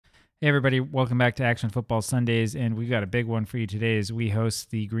Hey everybody, welcome back to Action Football Sundays, and we've got a big one for you today as we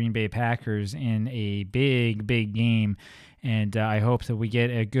host the Green Bay Packers in a big game, and I hope that we get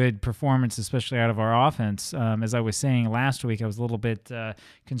a good performance, especially out of our offense. As I was saying last week, I was a little bit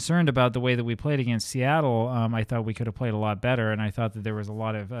concerned about the way that we played against Seattle. I thought we could have played a lot better, and I thought that there was a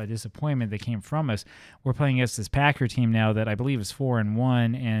lot of disappointment that came from us. We're playing against this Packer team now that I believe is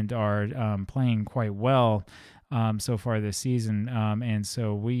 4-1 and are playing quite well so far this season. And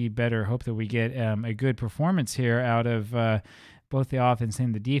so we better hope that we get a good performance here out of both the offense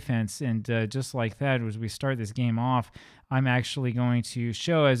and the defense. And just like that, as we start this game off, I'm actually going to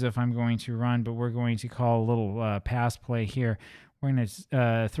show as if I'm going to run, but we're going to call a little pass play here. We're going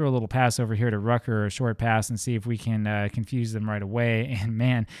to throw a little pass over here to Rucker, a short pass, and see if we can confuse them right away. And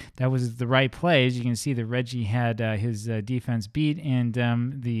man, that was the right play. As you can see, that Reggie had his defense beat, and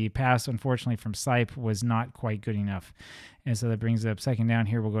the pass, unfortunately, from Sipe was not quite good enough. And so that brings up second down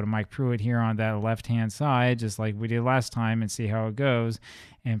here. We'll go to Mike Pruitt here on that left-hand side, just like we did last time, and see how it goes.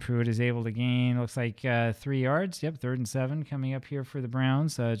 And Pruitt is able to gain, looks like 3 yards. Yep, 3rd and 7 coming up here for the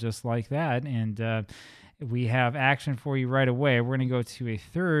Browns, just like that. And we have action for you right away. We're going to go to a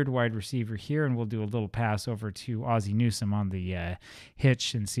third wide receiver here, and we'll do a little pass over to Ozzie Newsome on the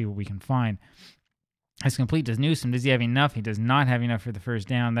hitch and see what we can find. It's complete to Newsome. Does he have enough? He does not have enough for the first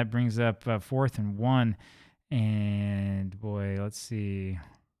down. That brings up 4th and 1. And boy, let's see.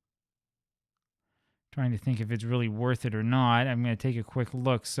 Trying to think if it's really worth it or not. I'm going to take a quick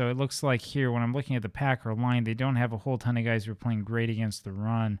look. So it looks like here, when I'm looking at the Packer line, they don't have a whole ton of guys who are playing great against the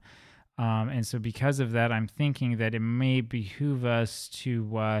run. And so because of that, I'm thinking that it may behoove us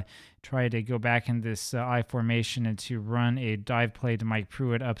to try to go back in this I formation and to run a dive play to Mike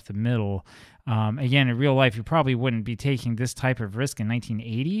Pruitt up the middle. Again, in real life, you probably wouldn't be taking this type of risk in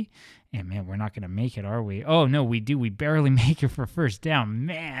 1980. And man, we're not going to make it, are we? Oh, no, we do. We barely make it for first down.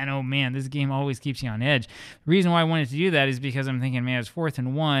 Man, oh man, this game always keeps you on edge. The reason why I wanted to do that is because I'm thinking, man, it's 4th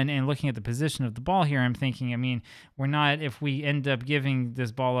and 1, and looking at the position of the ball here, I'm thinking, I mean, we're not, if we end up giving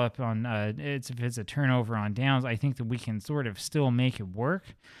this ball up on, if it's a turnover on downs, I think that we can sort of still make it work.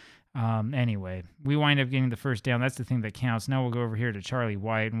 Anyway, we wind up getting the first down. That's the thing that counts. Now we'll go over here to Charlie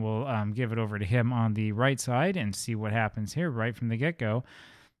White, and we'll give it over to him on the right side and see what happens here right from the get-go.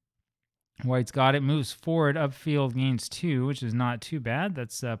 White's got it, moves forward, upfield, gains 2, which is not too bad.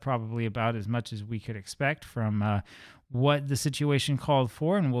 That's probably about as much as we could expect from what the situation called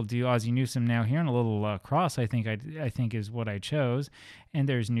for. And we'll do Ozzie Newsome now here, and a little cross, I think is what I chose. And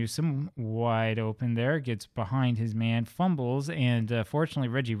there's Newsome wide open there, gets behind his man, fumbles, and fortunately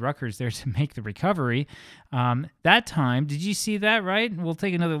Reggie Rucker's there to make the recovery. That time, did you see that, right? We'll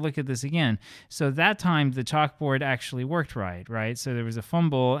take another look at this again. So that time, the chalkboard actually worked right? So there was a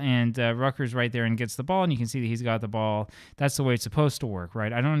fumble, and Rucker's right there and gets the ball, and you can see that he's got the ball. That's the way it's supposed to work,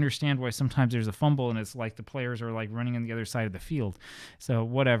 right? I don't understand why sometimes there's a fumble, and it's like the players are like running on the other side of the field. So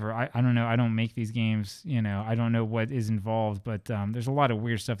whatever. I don't know. I don't make these games. I don't know what is involved, but there's a lot of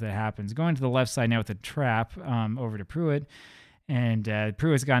weird stuff that happens. Going to the left side now with the trap over to Pruitt, and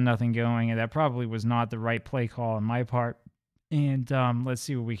Pruitt's got nothing going, and that probably was not the right play call on my part. And let's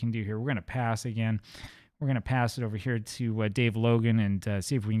see what we can do here. We're going to pass again. We're going to pass it over here to Dave Logan and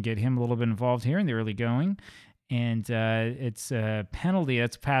see if we can get him a little bit involved here in the early going. And it's a penalty.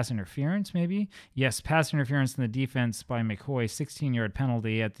 That's pass interference, maybe? Yes, pass interference in the defense by McCoy. 16-yard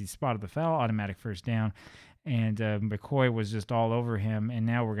penalty at the spot of the foul, automatic first down. And McCoy was just all over him. And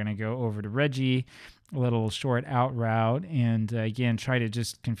now we're going to go over to Reggie, a little short out route, and again, try to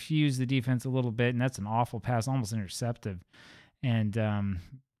just confuse the defense a little bit. And that's an awful pass, almost intercepted. And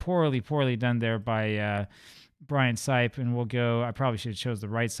poorly done there by Brian Sipe. And we'll go, I probably should have chose the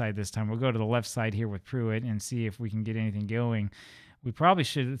right side this time. We'll go to the left side here with Pruitt and see if we can get anything going. We probably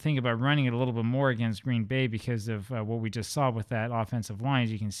should think about running it a little bit more against Green Bay because of what we just saw with that offensive line.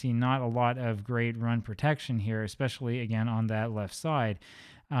 As you can see, not a lot of great run protection here, especially, again, on that left side.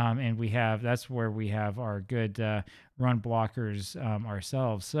 And that's where we have our good run blockers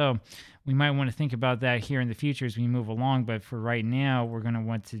ourselves. So we might want to think about that here in the future as we move along. But for right now, we're going to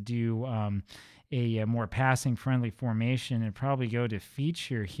want to do a more passing-friendly formation and probably go to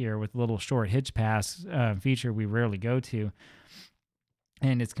feature here with a little short hitch pass feature we rarely go to.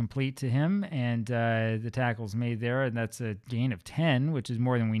 And it's complete to him, and the tackle's made there, and that's a gain of 10, which is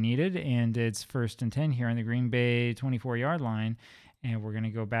more than we needed. And it's 1st and 10 here on the Green Bay 24-yard line. And we're going to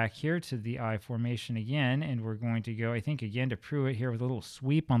go back here to the I formation again, and we're going to go, I think, again to Pruitt here with a little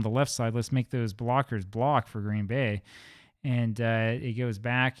sweep on the left side. Let's make those blockers block for Green Bay. and it goes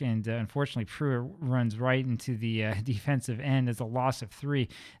back, and unfortunately Pruitt runs right into the defensive end as a loss of 3.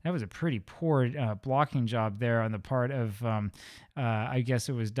 That was a pretty poor blocking job there on the part of I guess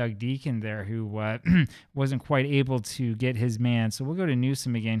it was Doug Deacon there, who wasn't quite able to get his man. So we'll go to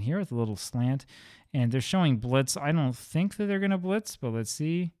Newsome again here with a little slant, and they're showing blitz. I don't think that they're going to blitz, but let's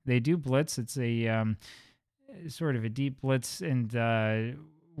see. They do blitz. It's a sort of a deep blitz, and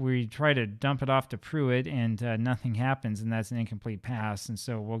we try to dump it off to Pruitt, and nothing happens, and that's an incomplete pass. And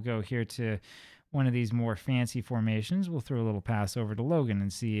so we'll go here to one of these more fancy formations. We'll throw a little pass over to Logan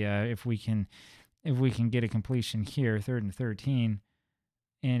and see if we can get a completion here. 3rd and 13,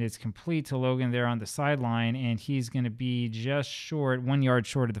 and it's complete to Logan there on the sideline, and he's going to be just short, 1 yard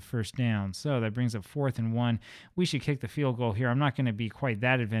short of the first down. So that brings up 4th and 1. We should kick the field goal here. I'm not going to be quite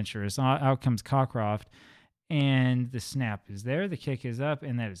that adventurous. Out comes Cockcroft. And the snap is there. The kick is up,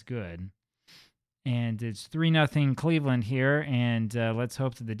 and that is good. And it's 3-0 Cleveland here, and let's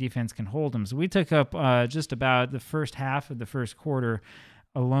hope that the defense can hold them. So we took up just about the first half of the first quarter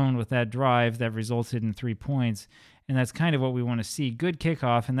alone with that drive that resulted in 3 points, and that's kind of what we want to see. Good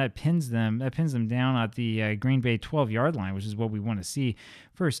kickoff, and that pins them down at the Green Bay 12-yard line, which is what we want to see.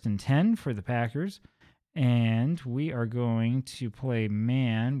 1st and 10 for the Packers. And we are going to play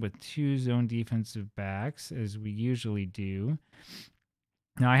man with 2 zone defensive backs, as we usually do.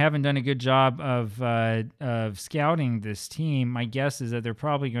 Now, I haven't done a good job of scouting this team. My guess is that they're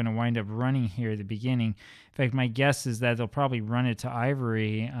probably going to wind up running here at the beginning. In fact, my guess is that they'll probably run it to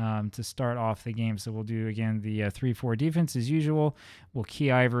Ivory to start off the game. So we'll do, again, the 3-4 defense as usual. We'll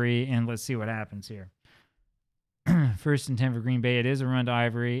key Ivory, and let's see what happens here. 1st and 10 for Green Bay. It is a run to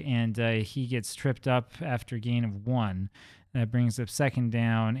Ivory, and he gets tripped up after a gain of 1. That brings up 2nd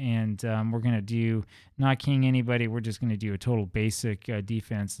down, and we're going to do not keying anybody. We're just going to do a total basic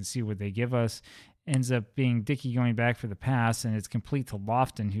defense and see what they give us. Ends up being Dickey going back for the pass, and it's complete to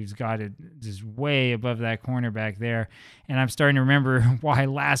Lofton, who's got it just way above that cornerback there. And I'm starting to remember why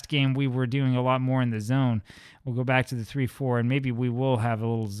last game we were doing a lot more in the zone. We'll go back to the 3-4, and maybe we will have a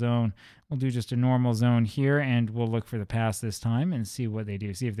little zone. We'll do just a normal zone here, and we'll look for the pass this time and see what they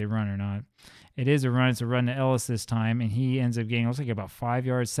do, see if they run or not. It is a run. It's a run to Ellis this time, and he ends up getting, looks like about 5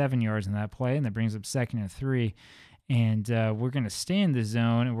 yards, 7 yards in that play, and that brings up 2nd and 3. And we're going to stay in the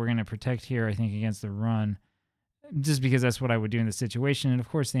zone, and we're going to protect here, I think, against the run, just because that's what I would do in the situation. And, of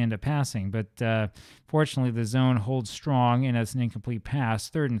course, they end up passing. But fortunately, the zone holds strong, and that's an incomplete pass.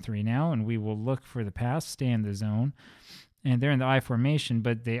 3rd and 3 now, and we will look for the pass, stay in the zone. And they're in the I formation,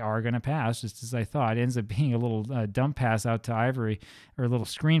 but they are going to pass, just as I thought. It ends up being a little dump pass out to Ivory, or a little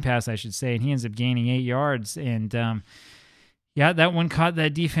screen pass, I should say, and he ends up gaining 8 yards. And yeah, that one caught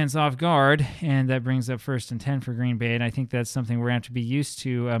that defense off guard, and that brings up 1st and 10 for Green Bay, and I think that's something we're going to have to be used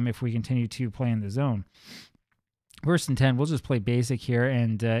to if we continue to play in the zone. 1st and 10, we'll just play basic here,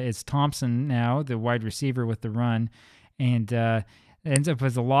 and it's Thompson now, the wide receiver with the run, and it ends up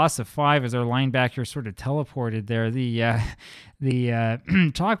with a loss of 5 as our linebacker sort of teleported there. The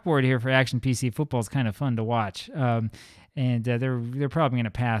chalkboard here for Action PC Football is kind of fun to watch. And they're probably going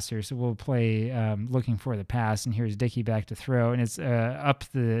to pass here, so we'll play looking for the pass. And here's Dickey back to throw, and it's up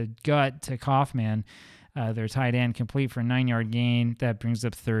the gut to Kaufman. Their tight end complete for a 9-yard gain. That brings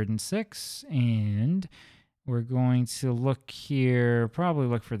up 3rd and 6, and we're going to look here, probably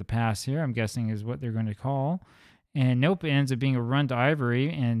look for the pass here, I'm guessing is what they're going to call. And nope, it ends up being a run to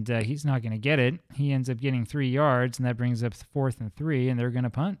Ivory, and he's not going to get it. He ends up getting 3 yards, and that brings up 4th and 3, and they're going to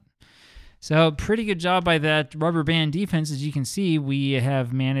punt. So pretty good job by that rubber band defense. As you can see, we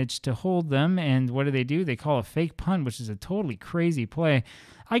have managed to hold them, and what do? They call a fake punt, which is a totally crazy play.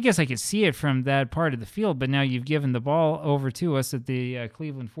 I guess I could see it from that part of the field, but now you've given the ball over to us at the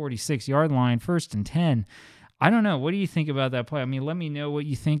Cleveland 46-yard line, 1st and 10. I don't know. What do you think about that play? I mean, let me know what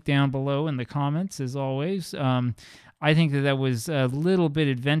you think down below in the comments, as always. I think that was a little bit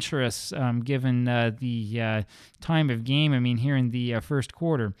adventurous given the time of game. I mean, here in the first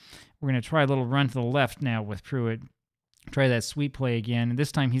quarter, we're going to try a little run to the left now with Pruitt. Try that sweep play again. And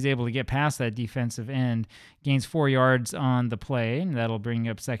this time he's able to get past that defensive end, gains 4 yards on the play, and that'll bring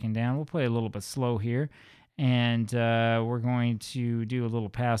up 2nd down. We'll play a little bit slow here. And we're going to do a little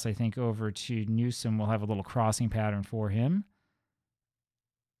pass, I think, over to Newsome. We'll have a little crossing pattern for him.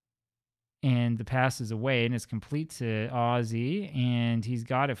 And the pass is away, and it's complete to Ozzy. And he's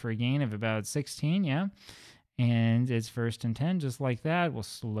got it for a gain of about 16, yeah. And it's 1st and 10, just like that. We'll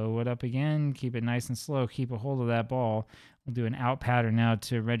slow it up again, keep it nice and slow, keep a hold of that ball. We'll do an out pattern now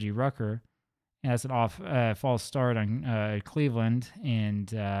to Reggie Rucker. And that's an false start on Cleveland. And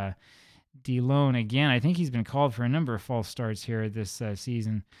DeLone again. I think he's been called for a number of false starts here this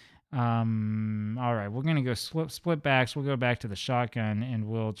season. All right, we're going to go split backs. We'll go back to the shotgun, and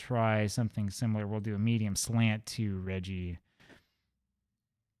we'll try something similar. We'll do a medium slant to Reggie.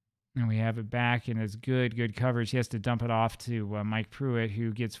 And we have it back, and it's good coverage. He has to dump it off to Mike Pruitt,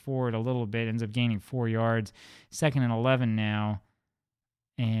 who gets forward a little bit, ends up gaining 4 yards. 2nd and 11 now.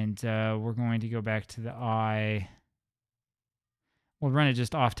 And we're going to go back to the I. We'll run it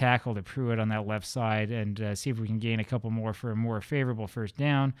just off tackle to Pruitt on that left side and see if we can gain a couple more for a more favorable first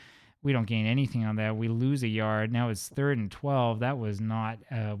down. We don't gain anything on that. We lose a yard. Now it's 3rd and 12. That was not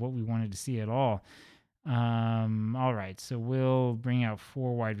what we wanted to see at all. All right, so we'll bring out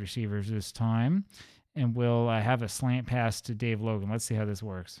 4 wide receivers this time, and we'll have a slant pass to Dave Logan. Let's see how this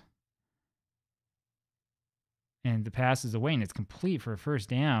works. And the pass is away, and it's complete for a first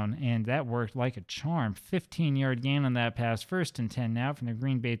down, and that worked like a charm. 15-yard gain on that pass. 1st and 10 now from the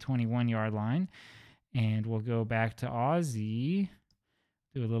Green Bay 21-yard line. And we'll go back to Ozzie,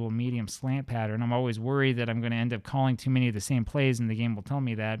 do a little medium slant pattern. I'm always worried that I'm going to end up calling too many of the same plays, and the game will tell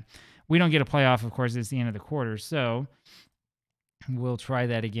me that. We don't get a playoff, of course. It's the end of the quarter, so we'll try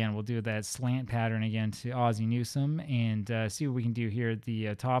that again. We'll do that slant pattern again to Ozzie Newsome and see what we can do here at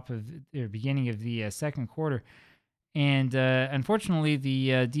the beginning of the second quarter. And unfortunately,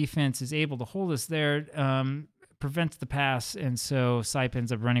 the defense is able to hold us there, prevents the pass, and so Sipe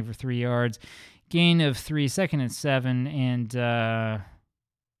ends up running for 3 yards. Gain of 3, 2nd and 7, and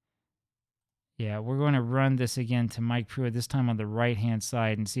yeah, we're going to run this again to Mike Pruitt, this time on the right-hand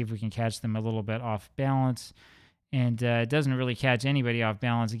side, and see if we can catch them a little bit off balance. And it doesn't really catch anybody off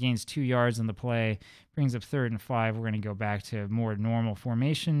balance. It gains 2 yards on the play, brings up 3rd and 5. We're going to go back to more normal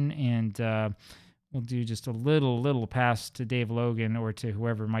formation, and we'll do just a little pass to Dave Logan or to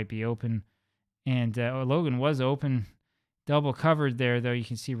whoever might be open. And Logan was open, double covered there, though you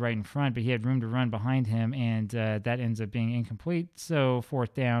can see right in front, but he had room to run behind him, and that ends up being incomplete. So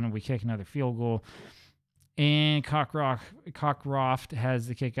 4th down, and we kick another field goal. And Cockcroft has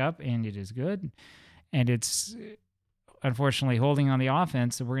the kick up, and it is good. And it's unfortunately holding on the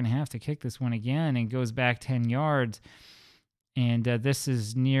offense, so we're going to have to kick this one again, and goes back 10 yards. And this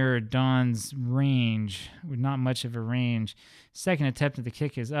is near Don's range, with not much of a range. 2nd attempt at the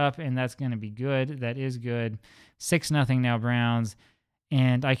kick is up, and that's going to be good. That is good. 6-0 now, Browns.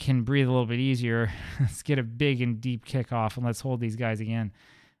 And I can breathe a little bit easier. Let's get a big and deep kickoff, and let's hold these guys again.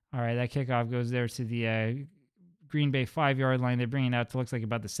 All right, that kickoff goes there to the Green Bay 5-yard line. They're bringing it out to looks like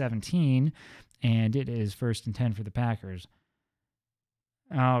about the 17, and it is 1st and 10 for the Packers.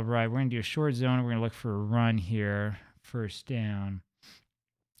 All right, we're going to do a short zone. We're going to look for a run here. 1st down.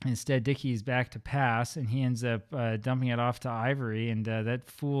 Instead, Dickey's back to pass, and he ends up dumping it off to Ivery, and that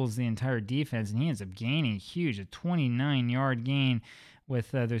fools the entire defense, and he ends up gaining huge, a 29-yard gain with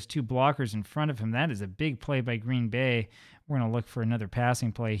those 2 blockers in front of him. That is a big play by Green Bay. We're going to look for another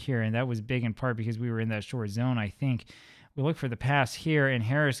passing play here, and that was big in part because we were in that short zone, I think. We look for the pass here, and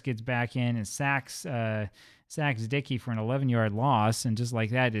Harris gets back in and sacks Dickey for an 11-yard loss, and just like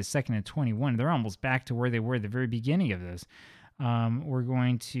that, it is 2nd and 21. They're almost back to where they were at the very beginning of this. We're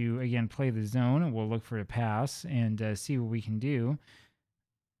going to, again, play the zone, and we'll look for a pass and see what we can do.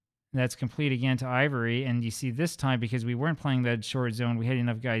 That's complete again to Ivory, and you see this time, because we weren't playing that short zone, we had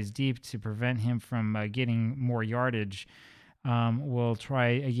enough guys deep to prevent him from getting more yardage. We'll try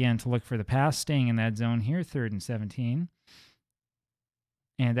again to look for the pass, staying in that zone here, 3rd and 17.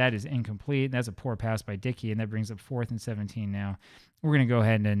 And that is incomplete. That's a poor pass by Dickey, and that brings up 4th and 17 now. We're going to go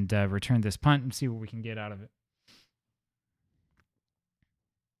ahead and return this punt and see what we can get out of it.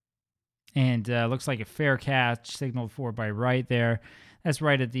 And looks like a fair catch signaled for by Wright there. That's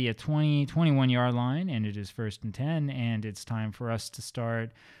right at the 21-yard line, and it is 1st and 10, and it's time for us to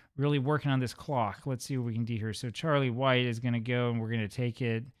start really working on this clock. Let's see what we can do here. So Charlie White is going to go, and we're going to take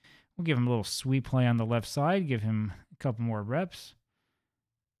it. We'll give him a little sweep play on the left side, give him a couple more reps.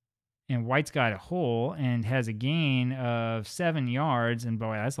 And White's got a hole and has a gain of 7 yards. And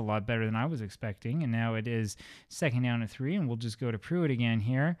boy, that's a lot better than I was expecting. And now it is 2nd down and 3. And we'll just go to Pruitt again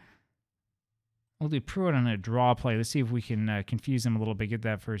here. We'll do Pruitt on a draw play. Let's see if we can confuse him a little bit, get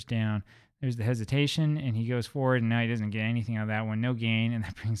that 1st down. There's the hesitation, and he goes forward. And now he doesn't get anything out of that one. No gain. And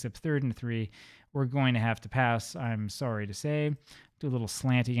that brings up 3rd and 3. We're going to have to pass, I'm sorry to say. Do a little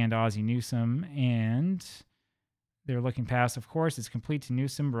slant again to Ozzie Newsome. And they're looking pass, of course. It's complete to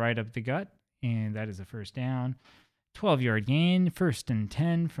Newsome right up the gut, and that is a 1st down. 12-yard gain, 1st and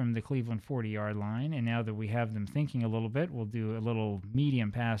 10 from the Cleveland 40-yard line. And now that we have them thinking a little bit, we'll do a little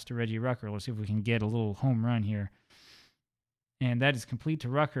medium pass to Reggie Rucker. Let's see if we can get a little home run here. And that is complete to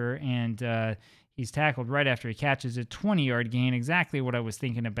Rucker, and He's tackled right after he catches it. 20-yard gain, exactly what I was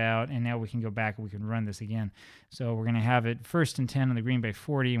thinking about. And now we can go back and we can run this again. So we're going to have it 1st and 10 on the Green Bay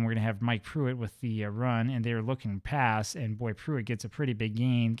 40, and we're going to have Mike Pruitt with the run, and they're looking pass, and boy, Pruitt gets a pretty big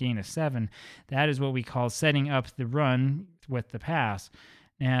gain of 7. That is what we call setting up the run with the pass.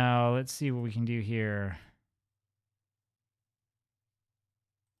 Now, let's see what we can do here.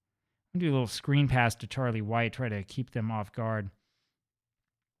 I'm going to do a little screen pass to Charlie White, try to keep them off guard.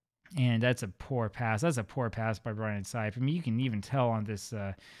 And that's a poor pass. That's a poor pass by Brian Sipe. I mean, you can even tell on this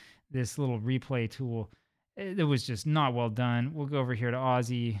this little replay tool, it was just not well done. We'll go over here to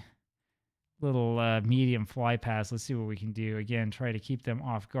Ozzie. Little medium fly pass. Let's see what we can do. Again, try to keep them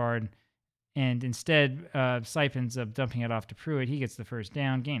off guard. And instead, Sipe ends up dumping it off to Pruitt. He gets the first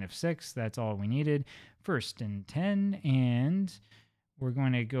down, gain of 6. That's all we needed. 1st and 10, and we're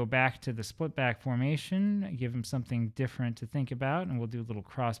going to go back to the split back formation, give him something different to think about, and we'll do a little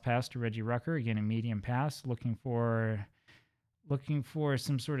cross pass to Reggie Rucker. Again, a medium pass, looking for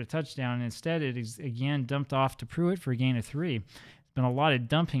some sort of touchdown. And instead, it is again dumped off to Pruitt for a gain of 3. There's been a lot of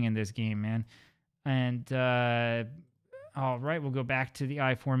dumping in this game, man. And all right, we'll go back to the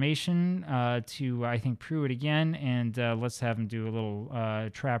I formation to, I think, Pruitt again, and let's have him do a little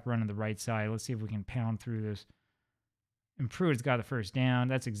trap run on the right side. Let's see if we can pound through this. And Pruitt's got the first down.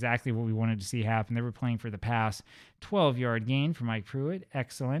 That's exactly what we wanted to see happen. They were playing for the pass. 12-yard gain for Mike Pruitt.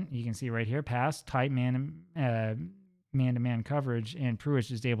 Excellent. You can see right here, pass, tight man-to-man coverage, and Pruitt's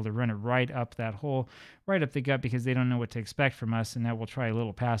just able to run it right up that hole, right up the gut, because they don't know what to expect from us. And now we'll try a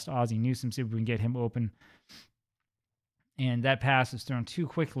little pass to Ozzie Newsome, see if we can get him open. And that pass was thrown too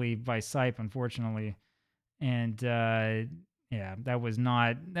quickly by Sipe, unfortunately. And yeah, that was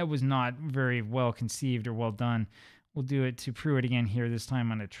not very well conceived or well done. We'll do it to Pruitt again here, this time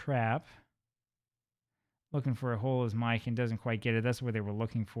on a trap. Looking for a hole as Mike, and doesn't quite get it. That's what they were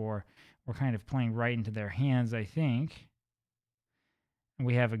looking for. We're kind of playing right into their hands, I think. And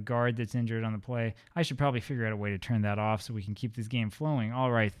we have a guard that's injured on the play. I should probably figure out a way to turn that off so we can keep this game flowing.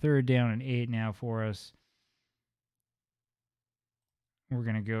 All right, 3rd down and 8 now for us. We're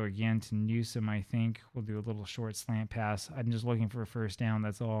going to go again to Newsome, I think. We'll do a little short slant pass. I'm just looking for a first down,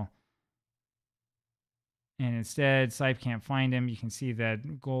 that's all. And instead, Sipe can't find him. You can see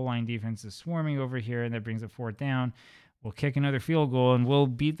that goal line defense is swarming over here, and that brings a 4th down. We'll kick another field goal, and we'll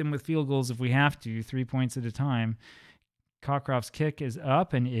beat them with field goals if we have to, 3 points at a time. Cockcroft's kick is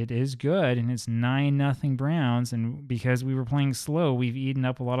up, and it is good, and it's 9-0 Browns. And because we were playing slow, we've eaten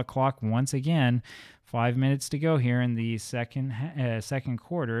up a lot of clock once again. 5 minutes to go here in the second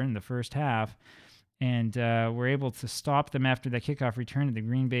quarter, in the first half. And we're able to stop them after that kickoff return to the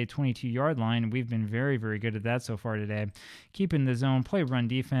Green Bay 22-yard line. And we've been very, very good at that so far today. Keeping the zone, play run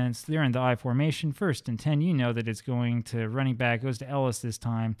defense. They're in the I formation. 1st and 10, you know that it's going to running back, goes to Ellis this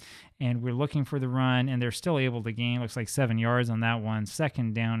time. And we're looking for the run, and they're still able to gain, looks like 7 yards on that one.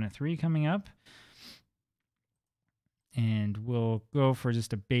 2nd down and 3 coming up. And we'll go for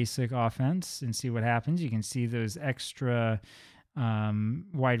just a basic offense and see what happens. You can see those extra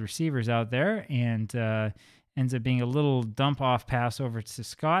wide receivers out there, and ends up being a little dump off pass over to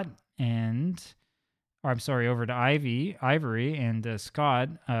Scott, over to Ivory, and Scott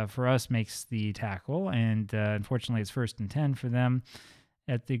for us makes the tackle, and unfortunately it's 1st and 10 for them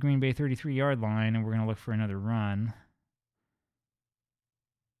at the Green Bay 33-yard line, and we're going to look for another run.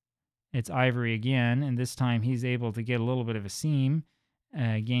 It's Ivory again, and this time he's able to get a little bit of a seam.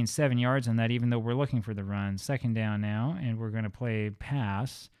 Gain 7 yards on that, even though we're looking for the run. 2nd down now, and we're going to play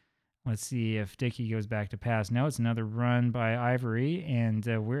pass. Let's see if Dickey goes back to pass. No, it's another run by Ivory, and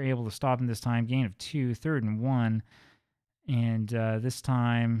we're able to stop him this time. Gain of 2, 3rd and 1. And this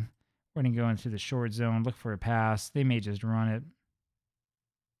time, we're going to go into the short zone, look for a pass. They may just run it.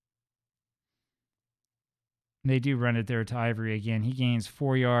 They do run it there to Ivory again. He gains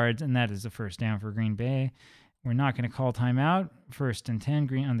 4 yards, and that is the first down for Green Bay. We're not going to call timeout. 1st and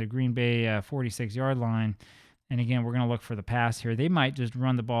 10 on the Green Bay 46-yard line. And again, we're going to look for the pass here. They might just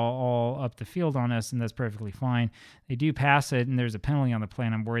run the ball all up the field on us, and that's perfectly fine. They do pass it, and there's a penalty on the play,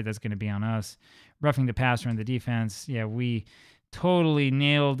 and I'm worried that's going to be on us. Roughing the passer in the defense. Yeah, we totally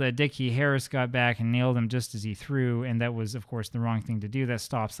nailed Dickey. Harris got back and nailed him just as he threw, and that was, of course, the wrong thing to do. That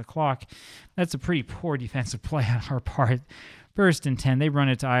stops the clock. That's a pretty poor defensive play on our part. 1st and 10, they run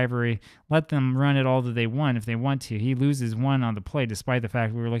it to Ivory. Let them run it all that they want if they want to. He loses 1 on the play despite the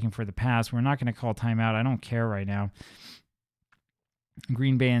fact we were looking for the pass. We're not going to call timeout. I don't care right now.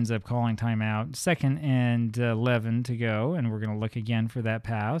 Green Bay ends up calling timeout. 2nd and 11 to go, and we're going to look again for that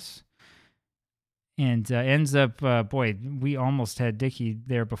pass. And ends up, boy, we almost had Dickey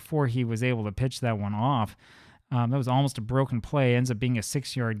there before he was able to pitch that one off. That was almost a broken play. Ends up being a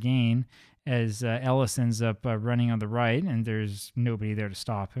 6-yard gain. as Ellis ends up running on the right, and there's nobody there to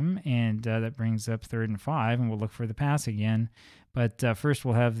stop him. And that brings up 3rd and 5, and we'll look for the pass again. But first,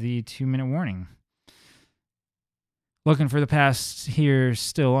 we'll have the 2-minute warning. Looking for the pass here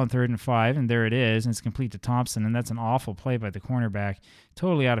still on 3rd and 5, and there it is. And it's complete to Thompson, and that's an awful play by the cornerback.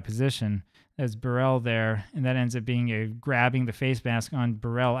 Totally out of position. That's Burrell there, and that ends up being grabbing the face mask on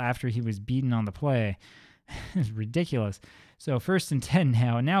Burrell after he was beaten on the play. It's ridiculous. So 1st and 10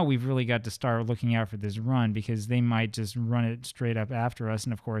 now. And now we've really got to start looking out for this run because they might just run it straight up after us,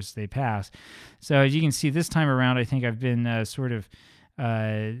 and of course they pass. So as you can see, this time around, I think I've been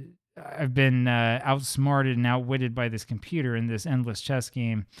outsmarted and outwitted by this computer in this endless chess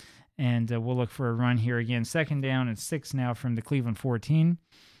game. And we'll look for a run here again. 2nd down and 6 now from the Cleveland 14.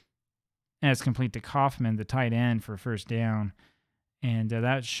 And it's complete to Kaufman, the tight end, for 1st down. And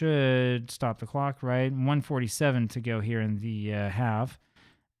that should stop the clock, right? 1:47 to go here in the half.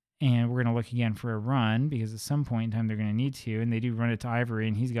 And we're going to look again for a run because at some point in time they're going to need to. And they do run it to Ivery,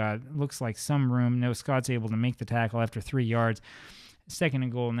 and he's got, looks like some room. No, Scott's able to make the tackle after 3 yards. 2nd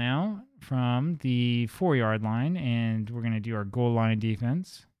and goal now from the 4-yard line. And we're going to do our goal line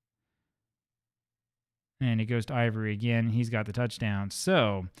defense. And it goes to Ivery again. He's got the touchdown.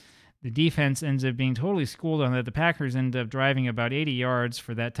 So the defense ends up being totally schooled on that. The Packers end up driving about 80 yards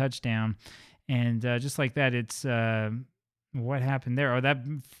for that touchdown. And just like that, it's what happened there? Oh, that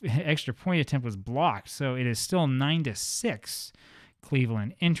extra point attempt was blocked. So it is still 9-6,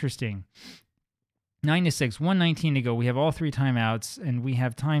 Cleveland. Interesting. 9-6, 1:19 to go. We have all 3 timeouts, and we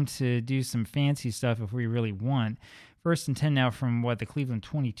have time to do some fancy stuff if we really want. 1st and 10 now from the Cleveland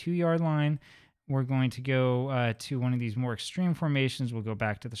 22-yard line. We're going to go to one of these more extreme formations. We'll go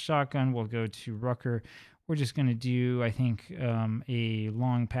back to the shotgun. We'll go to Rucker. We're just going to do, I think, a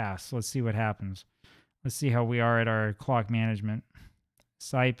long pass. Let's see what happens. Let's see how we are at our clock management.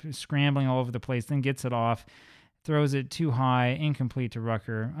 Sipe scrambling all over the place, then gets it off, throws it too high, incomplete to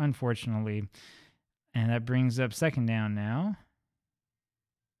Rucker, unfortunately. And that brings up 2nd down now.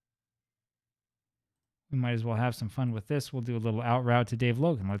 We might as well have some fun with this. We'll do a little out route to Dave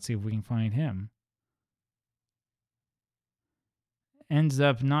Logan. Let's see if we can find him. Ends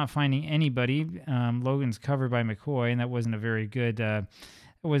up not finding anybody. Logan's covered by McCoy, and that wasn't a very good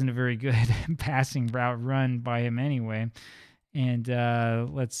passing route run by him anyway. And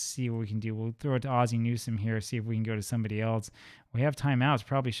let's see what we can do. We'll throw it to Ozzie Newsome here, see if we can go to somebody else. We have timeouts.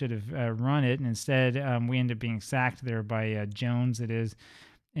 Probably should have run it, and instead we end up being sacked there by Jones, it is.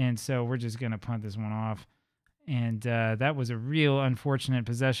 And so we're just going to punt this one off. And that was a real unfortunate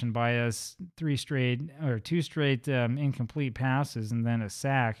possession by us. 2 straight incomplete passes and then a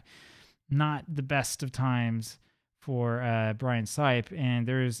sack. Not the best of times for Brian Sipe. And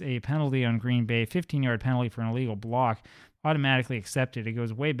there's a penalty on Green Bay, 15-yard penalty for an illegal block. Automatically accepted. It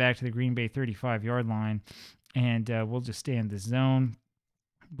goes way back to the Green Bay 35-yard line. And we'll just stay in the zone.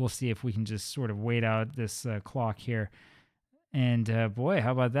 We'll see if we can just sort of wait out this clock here. And boy,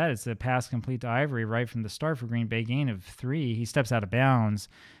 how about that? It's a pass complete to Ivery right from the start for Green Bay, gain of 3. He steps out of bounds.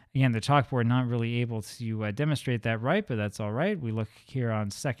 Again, the chalkboard not really able to demonstrate that right, but that's all right. We look here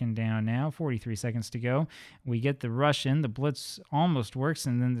on 2nd down now, 43 seconds to go. We get the rush in. The blitz almost works,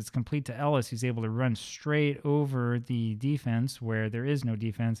 and then it's complete to Ellis. He's able to run straight over the defense where there is no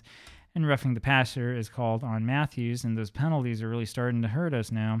defense. And roughing the passer is called on Matthews, and those penalties are really starting to hurt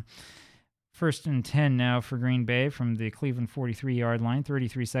us now. 1st and 10 now for Green Bay from the Cleveland 43-yard line,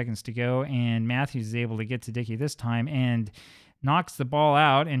 33 seconds to go, and Matthews is able to get to Dickey this time and knocks the ball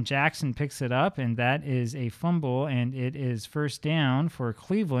out, and Jackson picks it up, and that is a fumble, and it is 1st down for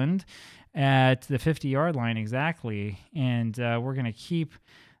Cleveland at the 50-yard line exactly. And we're going to keep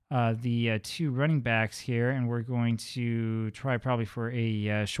the 2 running backs here, and we're going to try probably for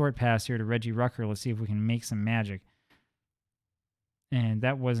a short pass here to Reggie Rucker. Let's see if we can make some magic. And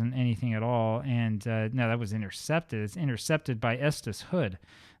that wasn't anything at all. And no, that was intercepted. It's intercepted by Estes Hood,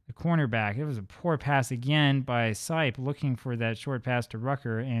 the cornerback. It was a poor pass again by Sipe looking for that short pass to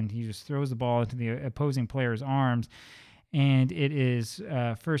Rucker, and he just throws the ball into the opposing player's arms. And it is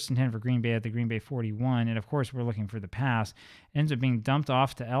 1st and 10 for Green Bay at the Green Bay 41. And, of course, we're looking for the pass. It ends up being dumped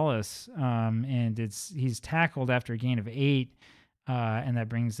off to Ellis, and he's tackled after a gain of 8. And that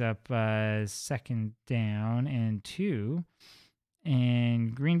brings up 2nd down and 2.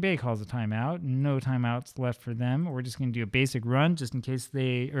 And Green Bay calls a timeout. No timeouts left for them. We're just going to do a basic run just in case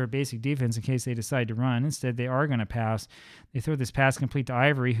or a basic defense in case they decide to run. Instead, they are going to pass. They throw this pass complete to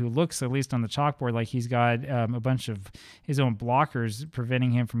Ivery, who looks, at least on the chalkboard, like he's got a bunch of his own blockers preventing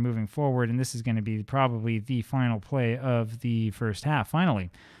him from moving forward. And this is going to be probably the final play of the first half,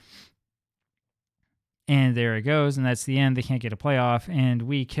 finally. And there it goes, and that's the end. They can't get a playoff, and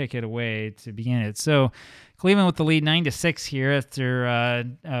we kick it away to begin it. So Cleveland with the lead 9-6 here after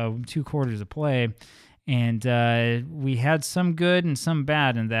 2 quarters of play. And we had some good and some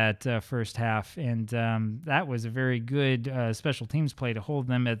bad in that first half. And that was a very good special teams play to hold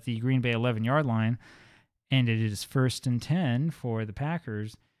them at the Green Bay 11-yard line. And it is 1st and 10 for the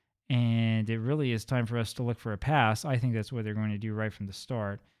Packers. And it really is time for us to look for a pass. I think that's what they're going to do right from the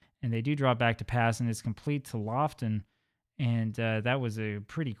start. And they do drop back to pass, and it's complete to Lofton. And that was a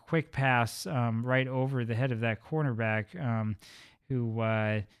pretty quick pass right over the head of that cornerback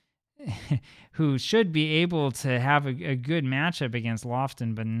who should be able to have a good matchup against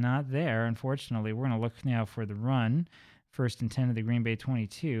Lofton, but not there, unfortunately. We're going to look now for the run. 1st and 10 of the Green Bay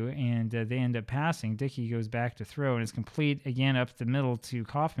 22, and they end up passing. Dickey goes back to throw, and it's complete again up the middle to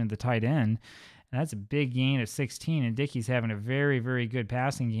Kaufman, the tight end. And that's a big gain of 16, and Dickey's having a very, very good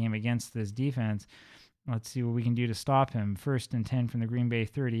passing game against this defense. Let's see what we can do to stop him. 1st and 10 from the Green Bay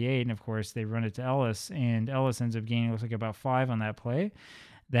 38, and of course they run it to Ellis, and Ellis ends up gaining, looks like about 5 on that play.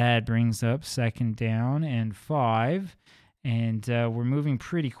 That brings up 2nd down and 5. And we're moving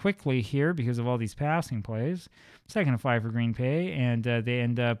pretty quickly here because of all these passing plays. 2nd and 5 for Green Bay, and they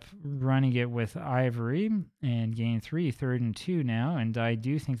end up running it with Ivery and gain 3, 3rd and 2 now. And I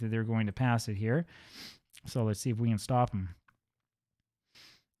do think that they're going to pass it here. So let's see if we can stop them.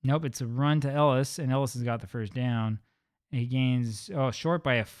 Nope, it's a run to Ellis, and Ellis has got the 1st down. He gains, short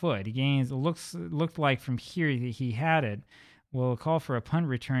by a foot. He gains, looked like from here that he had it. We'll call for a punt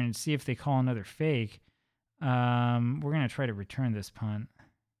return and see if they call another fake. We're going to try to return this punt.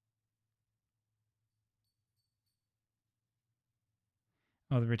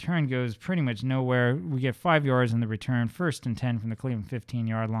 Well, the return goes pretty much nowhere. We get 5 yards in the return, 1st and 10 from the Cleveland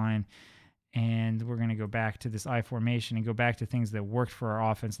 15-yard line. And we're going to go back to this I formation and go back to things that worked for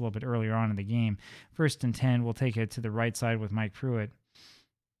our offense a little bit earlier on in the game. 1st and 10, we'll take it to the right side with Mike Pruitt.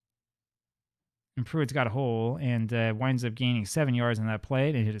 And Pruitt's got a hole and winds up gaining 7 yards on that play.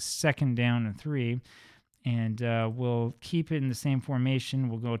 And it is 2nd down and 3. And we'll keep it in the same formation.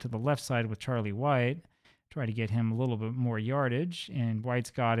 We'll go to the left side with Charlie White, try to get him a little bit more yardage. And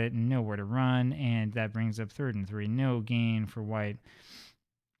White's got it and nowhere to run. And that brings up 3rd and 3. No gain for White.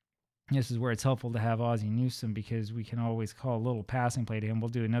 This is where it's helpful to have Ozzie Newsome because we can always call a little passing play to him. We'll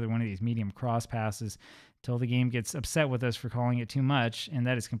do another one of these medium cross passes till the game gets upset with us for calling it too much, and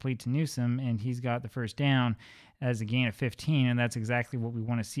that is complete to Newsome, and he's got the 1st down as a gain of 15, and that's exactly what we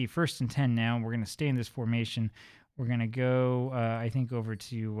want to see. 1st and 10 now. We're going to stay in this formation. We're going to go, I think, over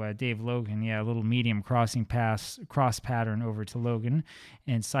to Dave Logan. Yeah, a little medium cross pattern over to Logan.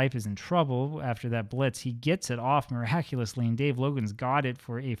 And Sipe is in trouble after that blitz. He gets it off miraculously, and Dave Logan's got it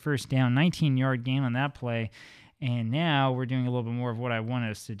for a 1st down, 19-yard gain on that play. And now we're doing a little bit more of what I want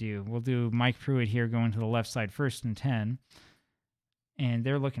us to do. We'll do Mike Pruitt here going to the left side, 1st and 10. And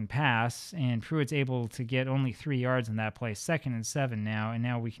they're looking pass, and Pruitt's able to get only 3 yards in that play. 2nd and 7 now, and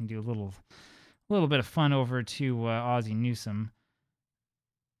now we can do a little bit of fun over to Ozzie Newsome.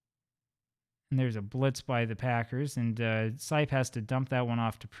 And there's a blitz by the Packers, and Sipe has to dump that one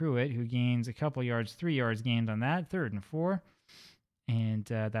off to Pruitt, who gains a couple yards, 3 yards gained on that, 3rd and 4. And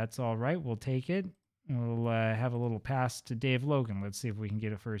that's all right. We'll take it. We'll have a little pass to Dave Logan. Let's see if we can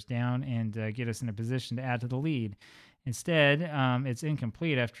get a 1st down and get us in a position to add to the lead. Instead, it's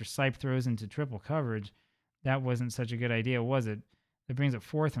incomplete after Sipe throws into triple coverage. That wasn't such a good idea, was it? That brings up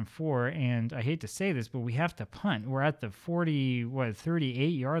 4th and 4, and I hate to say this, but we have to punt. We're at the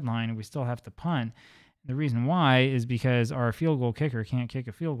 38-yard line, and we still have to punt. The reason why is because our field goal kicker can't kick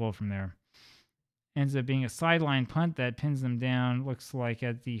a field goal from there. Ends up being a sideline punt that pins them down, looks like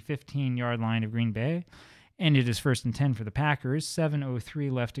at the 15-yard line of Green Bay. And it is 1st and 10 for the Packers. 7:03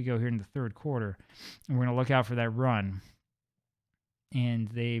 left to go here in the 3rd quarter. And we're going to look out for that run. And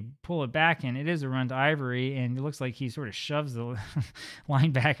they pull it back, and it is a run to Ivery, and it looks like he sort of shoves the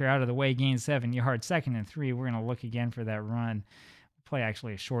linebacker out of the way, gains 7 yards. 2nd and 3, we're going to look again for that run. Play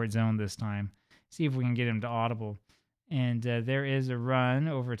actually a short zone this time. See if we can get him to audible. And there is a run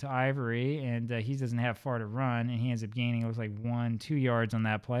over to Ivery, and he doesn't have far to run, and he ends up gaining, it looks like 2 yards on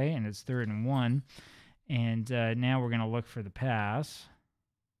that play, and it's 3rd and 1. And now we're going to look for the pass.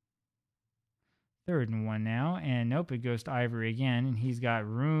 3rd and 1 now, and nope, it goes to Ivery again, and he's got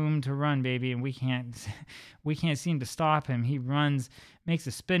room to run, baby, and we can't seem to stop him. He runs, makes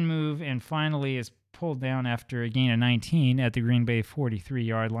a spin move, and finally is pulled down after a gain of 19 at the Green Bay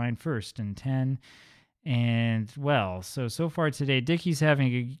 43-yard line. 1st and 10. And, well, so far today, Dickey's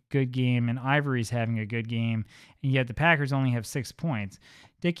having a good game, and Ivory's having a good game, and yet the Packers only have 6 points.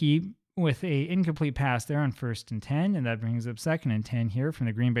 Dickey with a incomplete pass there on 1st and 10, and that brings up 2nd and 10 here from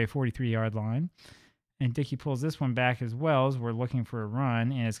the Green Bay 43-yard line. And Dickey pulls this one back as well as we're looking for a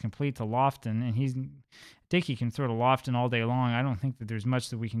run, and it's complete to Lofton. And Dickey can throw to Lofton all day long. I don't think that there's much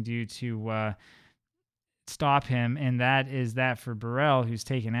that we can do to stop him, and that is that for Burrell, who's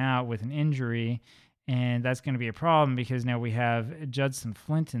taken out with an injury. And that's going to be a problem because now we have Judson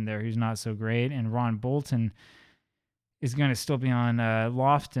Flint in there, who's not so great, and Ron Bolton is going to still be on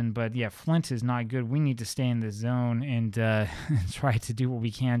Lofton. But yeah, Flint is not good. We need to stay in this zone and try to do what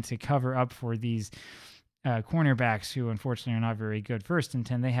we can to cover up for these cornerbacks who unfortunately are not very good. 1st and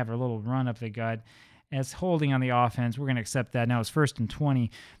 10, they have a little run up the gut. As holding on the offense, we're going to accept that. Now it's 1st and 20.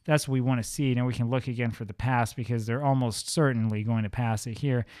 That's what we want to see. Now we can look again for the pass because they're almost certainly going to pass it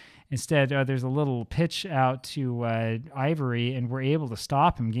here. Instead, there's a little pitch out to Ivery, and we're able to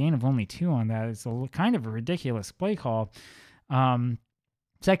stop him. Gain of only 2 on that. It's kind of a ridiculous play call. 2nd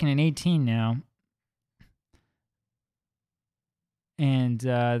and 18 now. And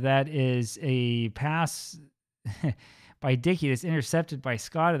that is a pass by Dickey that's intercepted by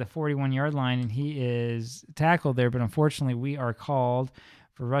Scott at the 41-yard line, and he is tackled there. But unfortunately, we are called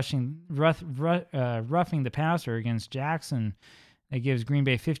for roughing the passer against Jackson. That gives Green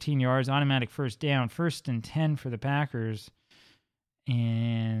Bay 15 yards, automatic first down, 1st and 10 for the Packers.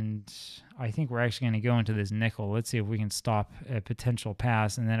 And I think we're actually going to go into this nickel. Let's see if we can stop a potential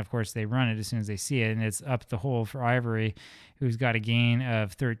pass. And then, of course, they run it as soon as they see it, and it's up the hole for Ivery, who's got a gain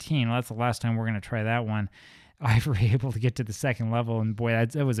of 13. Well, that's the last time we're going to try that one. Ivery able to get to the 2nd level, and boy,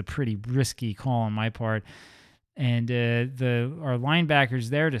 that was a pretty risky call on my part. And our linebacker's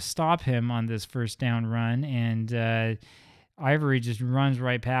there to stop him on this first down run, and Ivery just runs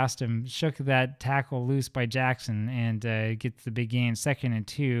right past him, shook that tackle loose by Jackson, and gets the big gain, 2nd and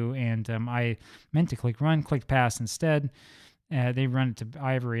 2. And I meant to click run, clicked pass instead. They run it to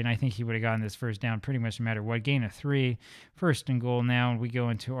Ivery, and I think he would have gotten this first down pretty much no matter what. Gain of 3, 1st and goal now, and we go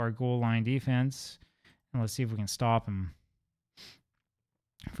into our goal line defense. And let's see if we can stop him.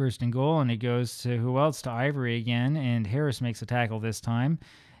 1st and goal, and it goes to who else? To Ivery again, and Harris makes a tackle this time.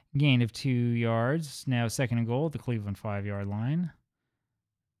 Gain of 2 yards. Now 2nd and goal at the Cleveland 5-yard line.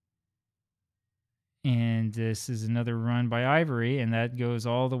 And this is another run by Ivery, and that goes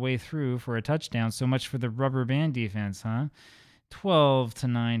all the way through for a touchdown. So much for the rubber band defense, huh?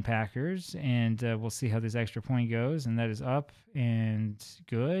 12-9 Packers, and we'll see how this extra point goes, and that is up and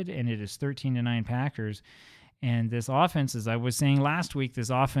good, and it is 13-9 Packers. And this offense, as I was saying last week, this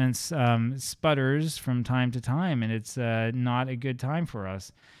offense sputters from time to time, and it's not a good time for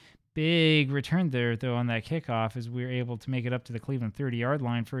us. Big return there, though, on that kickoff as we were able to make it up to the Cleveland 30-yard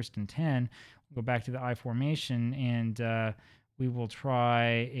line, 1st and 10. We'll go back to the I formation, and we will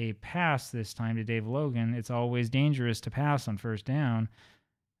try a pass this time to Dave Logan. It's always dangerous to pass on 1st down.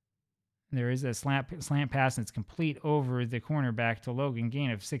 There is a slant pass, and it's complete over the cornerback to Logan. Gain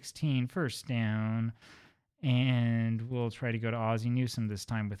of 16, 1st down. And we'll try to go to Ozzie Newsome this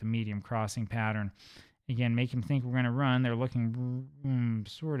time with a medium crossing pattern. Again, make him think we're going to run. They're looking,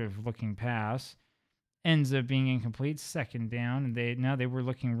 sort of looking pass. Ends up being incomplete, 2nd down. And they were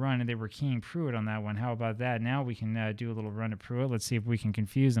looking run, and they were keying Pruitt on that one. How about that? Now we can do a little run to Pruitt. Let's see if we can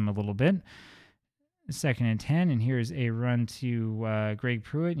confuse them a little bit. 2nd and 10, and here's a run to Greg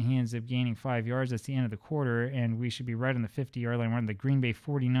Pruitt, and he ends up gaining 5 yards. That's the end of the quarter, and we should be right on the 50-yard line. We're on the Green Bay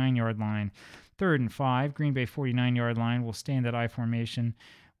 49-yard line. 3rd and 5, Green Bay 49-yard line. We'll stay in that I formation.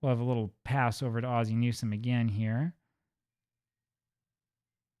 We'll have a little pass over to Ozzie Newsome again here.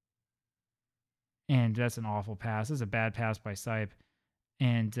 And that's an awful pass. This is a bad pass by Sipe.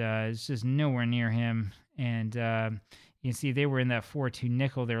 And it's just nowhere near him. And you can see they were in that 4-2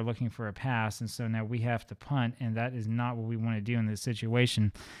 nickel. They were looking for a pass. And so now we have to punt. And that is not what we want to do in this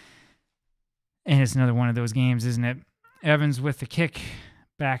situation. And it's another one of those games, isn't it? Evans with the kick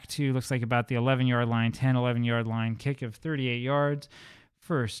back to, looks like about the 11-yard line, 10, 11-yard line. Kick of 38 yards.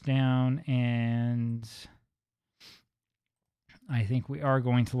 1st down, and I think we are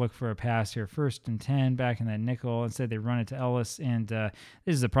going to look for a pass here. 1st and 10, back in that nickel. Instead, they run it to Ellis, and this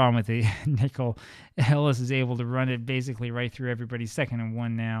is the problem with the nickel. Ellis is able to run it basically right through everybody. 2nd and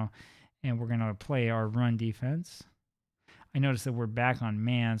 1 now, and we're going to play our run defense. I noticed that we're back on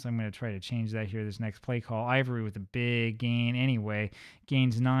man, so I'm going to try to change that here, this next play call. Ivery with a big gain anyway.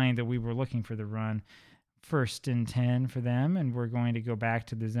 Gains 9 that we were looking for the run. 1st and 10 for them, and we're going to go back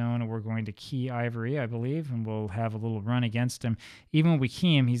to the zone, and we're going to key Ivery, I believe, and we'll have a little run against him. Even when we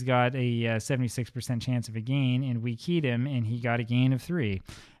key him, he's got a 76% chance of a gain, and we keyed him, and he got a gain of 3.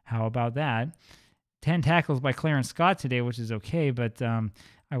 How about that? 10 tackles by Clarence Scott today, which is okay, but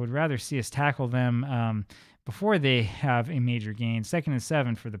I would rather see us tackle them before they have a major gain. 2nd and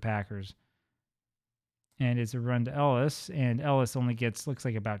 7 for the Packers. And it's a run to Ellis, and Ellis only gets, looks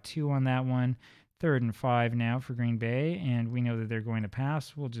like about 2 on that one. 3rd and 5 now for Green Bay, and we know that they're going to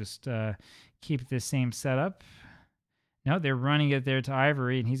pass. We'll just keep this same setup. No, they're running it there to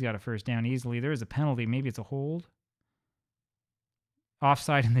Ivery, and he's got a first down easily. There is a penalty. Maybe it's a hold.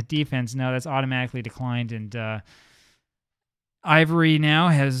 Offside in the defense. No, that's automatically declined, and Ivery now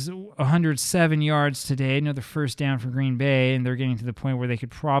has 107 yards today, another first down for Green Bay, and they're getting to the point where they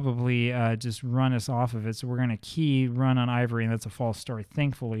could probably just run us off of it. So we're going to key run on Ivery, and that's a false start,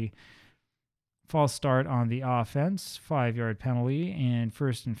 thankfully. False start on the offense, 5-yard penalty, and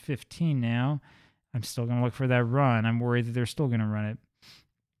 1st and 15 now. I'm still going to look for that run. I'm worried that they're still going to run it.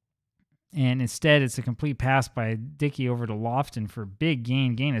 And instead, it's a complete pass by Dickey over to Lofton for a big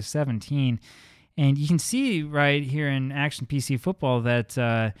gain of 17. And you can see right here in Action PC Football that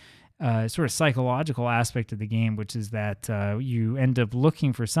sort of psychological aspect of the game, which is that you end up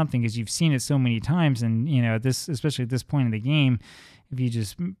looking for something because you've seen it so many times. And, especially at this point in the game, if you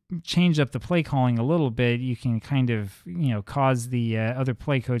just change up the play calling a little bit, you can kind of, cause the other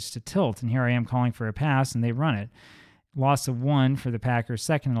play coach to tilt. And here I am calling for a pass, and they run it. Loss of 1 for the Packers,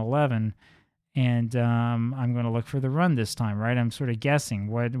 2nd and 11. And I'm going to look for the run this time, right? I'm sort of guessing.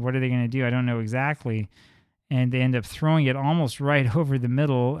 What are they going to do? I don't know exactly. And they end up throwing it almost right over the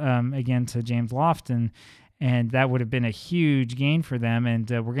middle again to James Lofton. And that would have been a huge gain for them. And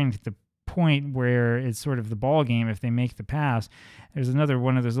we're getting to the point where it's sort of the ball game if they make the pass. There's another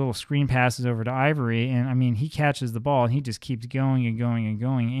one of those little screen passes over to Ivery. And, I mean, he catches the ball, and he just keeps going and going and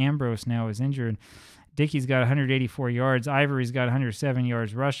going. Ambrose now is injured. Dickey's got 184 yards. Ivory's got 107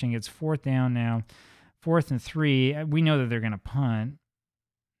 yards rushing. It's 4th down now. 4th and 3. We know that they're going to punt.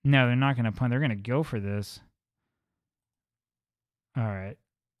 No, they're not going to punt. They're going to go for this. All right.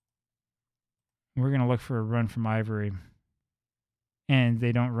 We're going to look for a run from Ivery. And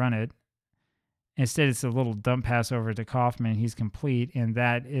they don't run it. Instead, it's a little dump pass over to Kaufman. He's complete, and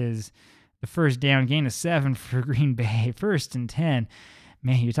that is the first down. Gain of 7 for Green Bay. 1st and 10.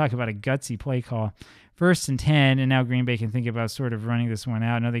 Man, you talk about a gutsy play call. 1st and 10, and now Green Bay can think about sort of running this one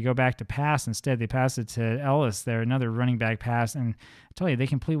out. No, they go back to pass instead. They pass it to Ellis there, another running back pass. And I tell you, they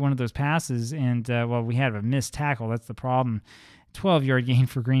complete one of those passes, and, we had a missed tackle. That's the problem. 12-yard gain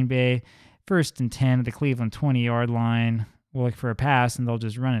for Green Bay. 1st and 10 at the Cleveland 20-yard line. We'll look for a pass, and they'll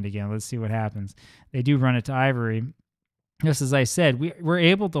just run it again. Let's see what happens. They do run it to Ivery. Just as I said, we're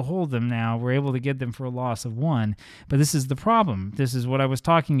able to hold them now. We're able to get them for a loss of 1. But this is the problem. This is what I was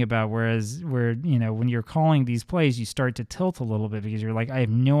talking about, when you're calling these plays, you start to tilt a little bit because you're like, I have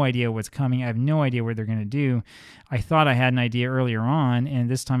no idea what's coming. I have no idea what they're going to do. I thought I had an idea earlier on,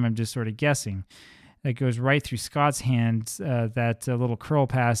 and this time I'm just sort of guessing. That goes right through Scott's hands, that little curl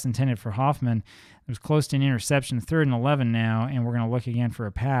pass intended for Hoffman. It was close to an interception, 3rd and 11 now, and we're going to look again for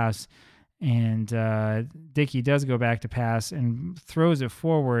a pass. And Dickey does go back to pass and throws it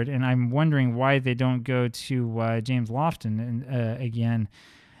forward, and I'm wondering why they don't go to James Lofton again.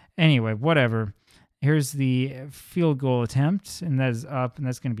 Anyway, whatever. Here's the field goal attempt, and that is up, and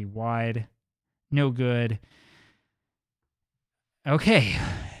that's going to be wide. No good. Okay,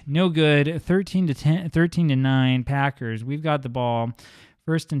 no good. 13 to 9 Packers. We've got the ball.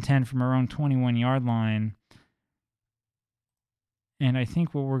 1st and 10 from our own 21-yard line. And I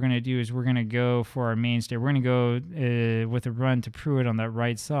think what we're going to do is we're going to go for our mainstay. We're going to go with a run to Pruitt on that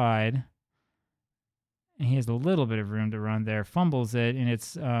right side. And he has a little bit of room to run there. Fumbles it, and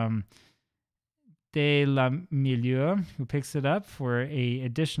it's De La Milieu who picks it up for a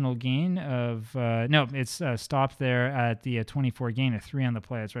additional gain of... it's stopped there at the 24 gain of 3 on the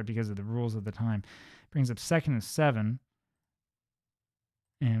play. That's right, because of the rules of the time. Brings up 2nd and 7.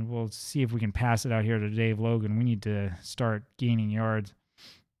 And we'll see if we can pass it out here to Dave Logan. We need to start gaining yards.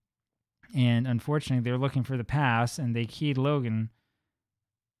 And unfortunately, they're looking for the pass, and they keyed Logan.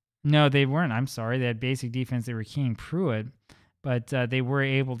 No, they weren't. I'm sorry. They had basic defense. They were keying Pruitt, but they were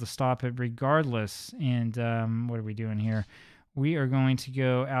able to stop it regardless. And what are we doing here? We are going to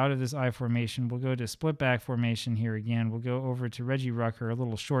go out of this I formation. We'll go to split back formation here again. We'll go over to Reggie Rucker, a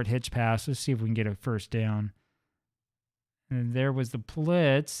little short hitch pass. Let's see if we can get a first down. And there was the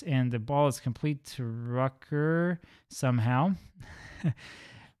blitz, and the ball is complete to Rucker somehow.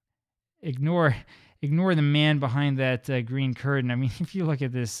 Ignore the man behind that green curtain. I mean, if you look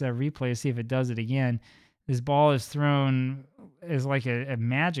at this replay, see if it does it again. This ball is thrown as like a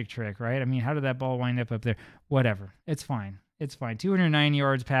magic trick, right? I mean, how did that ball wind up there? Whatever. It's fine. It's fine. 209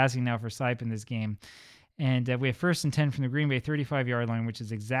 yards passing now for Sipe in this game. And we have 1st and 10 from the Green Bay 35-yard line, which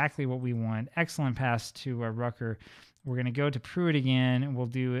is exactly what we want. Excellent pass to Rucker. We're going to go to Pruitt again, and we'll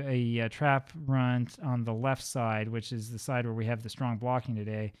do a trap run on the left side, which is the side where we have the strong blocking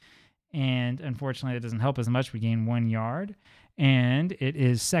today. And unfortunately, it doesn't help as much. We gain 1 yard. And it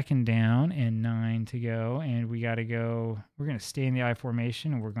is 2nd down and 9 to go. And we got to go. We're going to stay in the I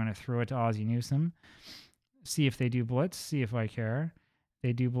formation, and we're going to throw it to Ozzie Newsome. See if they do blitz. See if I care.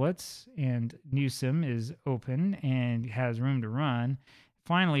 They do blitz, and Newsome is open and has room to run.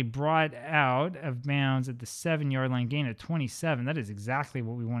 Finally brought out of bounds at the 7-yard line, gain of 27. That is exactly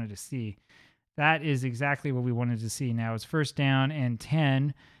what we wanted to see. That is exactly what we wanted to see. Now it's 1st down and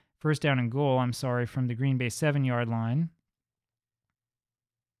 10. 1st down and goal, I'm sorry, from the Green Bay 7-yard line.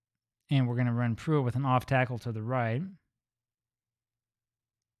 And we're going to run Pruitt with an off tackle to the right.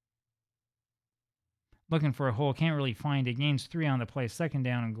 Looking for a hole, can't really find it. Gains 3 on the play, 2nd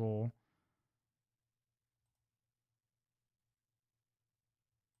down and goal.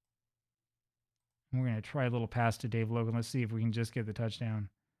 We're going to try a little pass to Dave Logan. Let's see if we can just get the touchdown.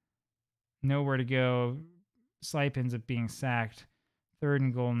 Nowhere to go. Sipe ends up being sacked. 3rd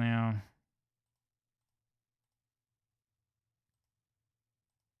and goal now.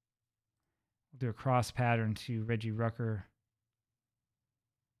 We'll do a cross pattern to Reggie Rucker.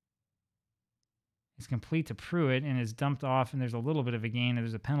 It's complete to Pruitt and is dumped off, and there's a little bit of a gain, and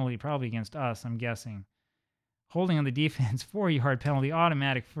there's a penalty probably against us, I'm guessing. Holding on the defense, 4-yard penalty,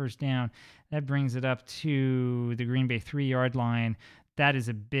 automatic 1st down. That brings it up to the Green Bay 3-yard line. That is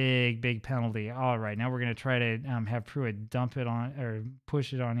a big, big penalty. All right, now we're going to try to have Pruitt dump it on, or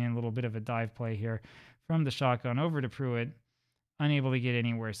push it on in, a little bit of a dive play here from the shotgun over to Pruitt. Unable to get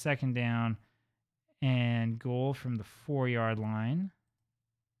anywhere. 2nd down and goal from the 4-yard line.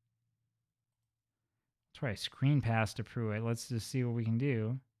 Try a screen pass to Pruitt. Let's just see what we can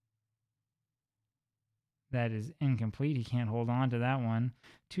do. That is incomplete. He can't hold on to that one.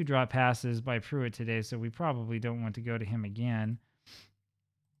 2 drop passes by Pruitt today, so we probably don't want to go to him again.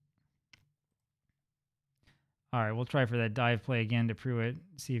 All right, we'll try for that dive play again to Pruitt.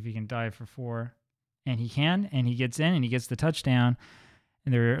 See if he can dive for 4. And he can, and he gets in, and he gets the touchdown.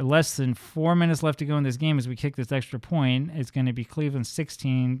 And there are less than 4 minutes left to go in this game as we kick this extra point. It's going to be Cleveland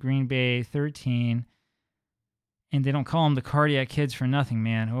 16, Green Bay 13. And they don't call them the cardiac kids for nothing,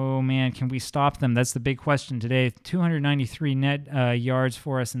 man. Oh, man, can we stop them? That's the big question today. 293 net yards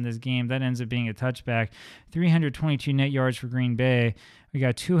for us in this game. That ends up being a touchback. 322 net yards for Green Bay. We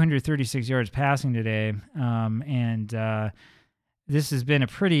got 236 yards passing today. This has been a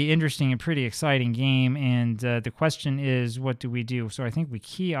pretty interesting and pretty exciting game. And the question is, what do we do? So I think we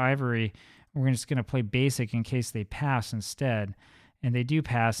key Ivory. We're just going to play basic in case they pass instead. And they do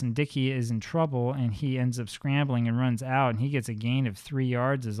pass, and Dickey is in trouble, and he ends up scrambling and runs out, and he gets a gain of 3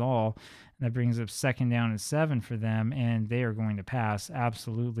 yards is all. And that brings up 2nd down and 7 for them, and they are going to pass.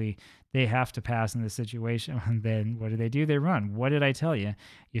 Absolutely. They have to pass in this situation. And then what do? They run. What did I tell you?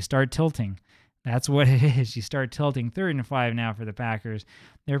 You start tilting. That's what it is. You start tilting. 3rd and 5 now for the Packers.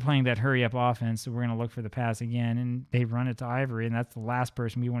 They're playing that hurry-up offense, so we're going to look for the pass again, and they run it to Ivory, and that's the last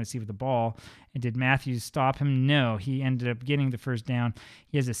person we want to see with the ball. And did Matthews stop him? No. He ended up getting the 1st down.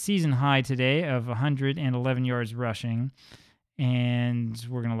 He has a season high today of 111 yards rushing, and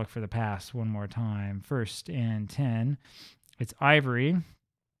we're going to look for the pass one more time. 1st and 10. It's Ivory.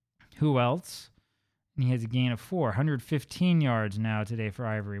 Who else? And he has a gain of 4, 115 yards now today for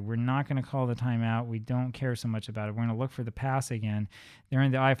Ivory. We're not going to call the timeout. We don't care so much about it. We're going to look for the pass again. They're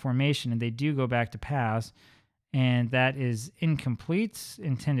in the I formation, and they do go back to pass. And that is incomplete,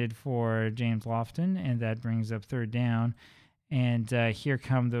 intended for James Lofton, and that brings up 3rd down. And here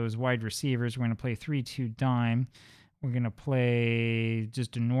come those wide receivers. We're going to play 3-2 dime. We're going to play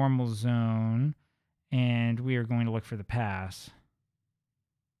just a normal zone, and we are going to look for the pass.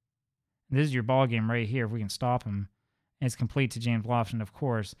 This is your ball game right here if we can stop him. And it's complete to James Lofton, of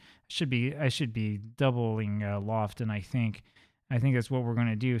course. I should be doubling Lofton, I think. I think that's what we're going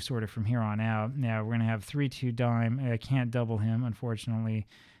to do sort of from here on out. Now, we're going to have 3-2 dime. I can't double him, unfortunately.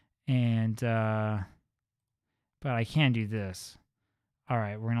 And but I can do this. All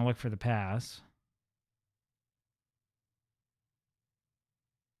right, we're going to look for the pass.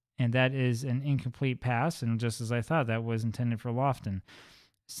 And that is an incomplete pass. And just as I thought, that was intended for Lofton.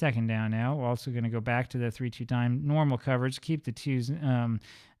 2nd down now. We're also going to go back to the 3-2 dime. Normal coverage. Keep the 2 zone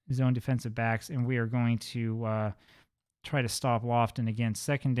defensive backs. And we are going to try to stop Lofton again.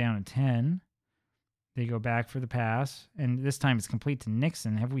 2nd down and 10. They go back for the pass. And this time it's complete to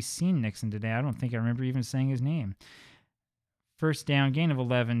Nixon. Have we seen Nixon today? I don't think I remember even saying his name. 1st down, gain of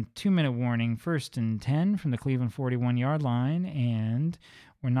 11. 2-minute warning. 1st and 10 from the Cleveland 41-yard line. And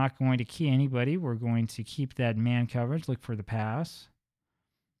we're not going to key anybody. We're going to keep that man coverage. Look for the pass.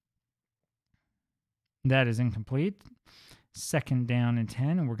 That is incomplete. 2nd down and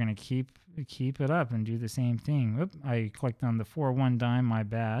 10, and we're going to keep it up and do the same thing. Oop, I clicked on the 4-1 dime, my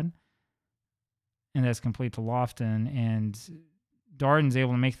bad. and that's complete to Lofton. And Darden's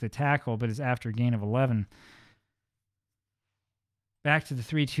able to make the tackle, but it's after a gain of 11. Back to the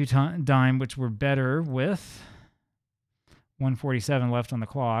 3-2 dime, which we're better with 1:47 left on the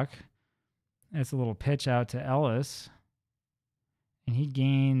clock. That's a little pitch out to Ellis, and he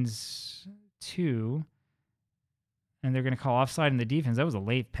gains 2. And they're going to call offside in the defense. That was a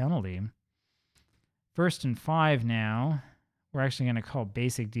late penalty. 1st and 5 now. We're actually going to call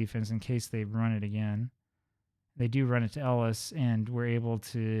basic defense in case they run it again. They do run it to Ellis, and we're able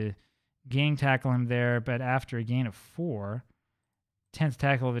to gang tackle him there, but after a gain of 4. 10th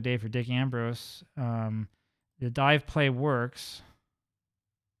tackle of the day for Dick Ambrose. The dive play works.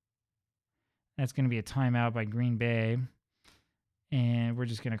 That's going to be a timeout by Green Bay. And we're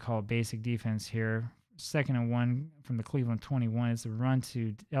just going to call it basic defense here. 2nd and 1 from the Cleveland 21. It's a run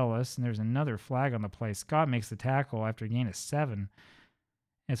to Ellis, and there's another flag on the play. Scott makes the tackle after a gain of 7.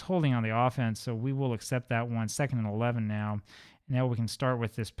 It's holding on the offense, so we will accept that one. 2nd and 11 now. And now we can start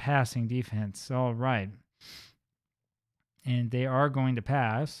with this passing defense. All right. And they are going to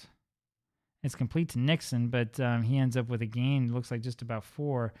pass. It's complete to Nixon, but he ends up with a gain. Looks like just about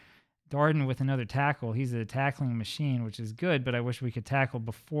 4. Darden with another tackle. He's a tackling machine, which is good, but I wish we could tackle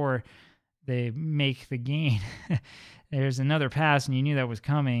before they make the gain. There's another pass, and you knew that was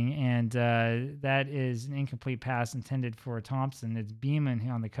coming, and that is an incomplete pass intended for Thompson. It's Beeman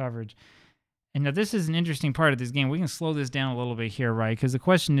on the coverage. And now this is an interesting part of this game. We can slow this down a little bit here, right? Because the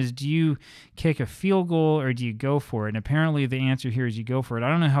question is, do you kick a field goal or do you go for it? And apparently the answer here is you go for it. I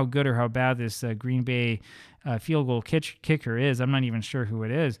don't know how good or how bad this Green Bay field goal kicker is. I'm not even sure who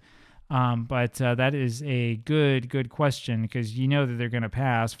it is. But that is a good question, because you know that they're going to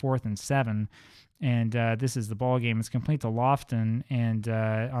pass 4th and 7. And this is the ball game. It's complete to Lofton, and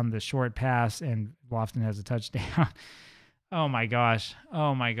on the short pass, and Lofton has a touchdown. Oh my gosh.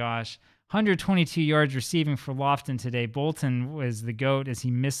 122 yards receiving for Lofton today. Bolton was the GOAT as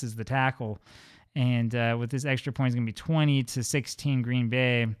he misses the tackle. And with this extra point, it's going to be 20-16 Green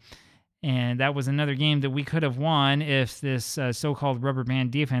Bay. And that was another game that we could have won if this so-called rubber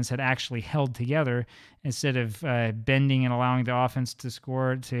band defense had actually held together instead of bending and allowing the offense to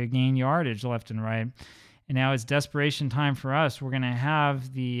score to gain yardage left and right. And now it's desperation time for us. We're going to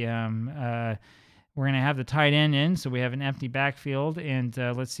have the tight end in, so we have an empty backfield, and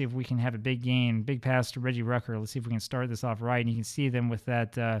let's see if we can have a big gain, big pass to Reggie Rucker. Let's see if we can start this off right. And you can see them with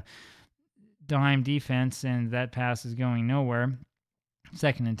that dime defense, and that pass is going nowhere.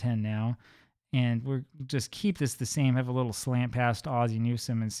 2nd and 10 now, and we're just keep this the same. Have a little slant pass to Ozzie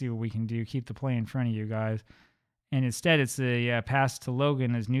Newsome and see what we can do. Keep the play in front of you guys. And instead, it's a pass to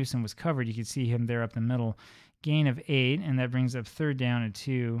Logan as Newsome was covered. You can see him there up the middle. Gain of 8, and that brings up 3rd down and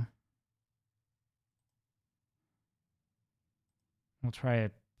 2. We'll try a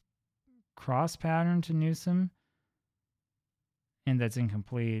cross pattern to Newsome, and that's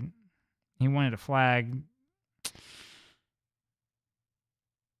incomplete. He wanted a flag.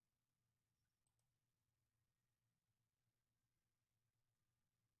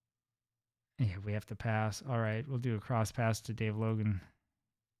 Yeah, we have to pass. All right, we'll do a cross pass to Dave Logan.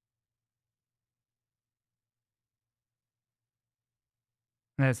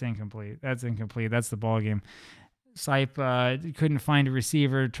 That's incomplete. That's the ball game. Sipe couldn't find a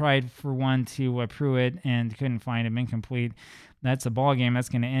receiver, tried for one to Pruitt, and couldn't find him. Incomplete. That's the ball game. That's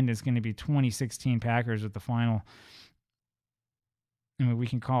going to end. It's going to be 20-16 Packers at the final. I mean, we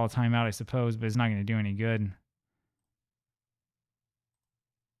can call a timeout, I suppose, but it's not going to do any good.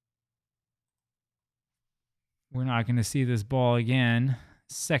 We're not going to see this ball again.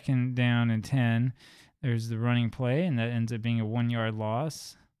 2nd down and 10. There's the running play, and that ends up being a 1-yard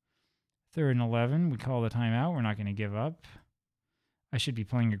loss. 3rd and 11. We call the timeout. We're not going to give up. I should be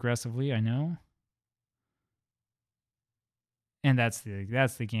playing aggressively, I know. And that's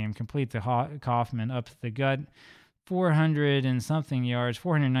the game. Complete to Kaufman up the gut. 400 and something yards,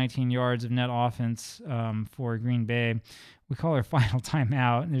 419 yards of net offense for Green Bay. We call our final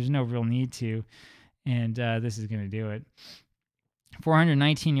timeout. There's no real need to. And this is going to do it.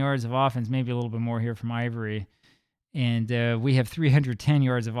 419 yards of offense, maybe a little bit more here from Ivory. And we have 310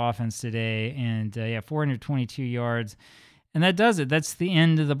 yards of offense today. And 422 yards. And that does it. That's the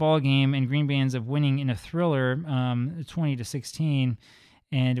end of the ball game. And Green Bay ends up winning in a thriller, 20-16.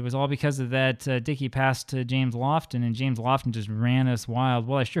 And it was all because of that Dickey pass to James Lofton, and James Lofton just ran us wild.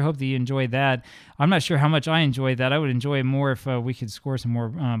 Well, I sure hope that you enjoyed that. I'm not sure how much I enjoyed that. I would enjoy it more if we could score some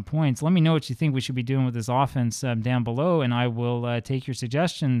more points. Let me know what you think we should be doing with this offense down below, and I will take your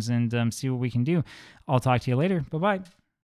suggestions and see what we can do. I'll talk to you later. Bye-bye.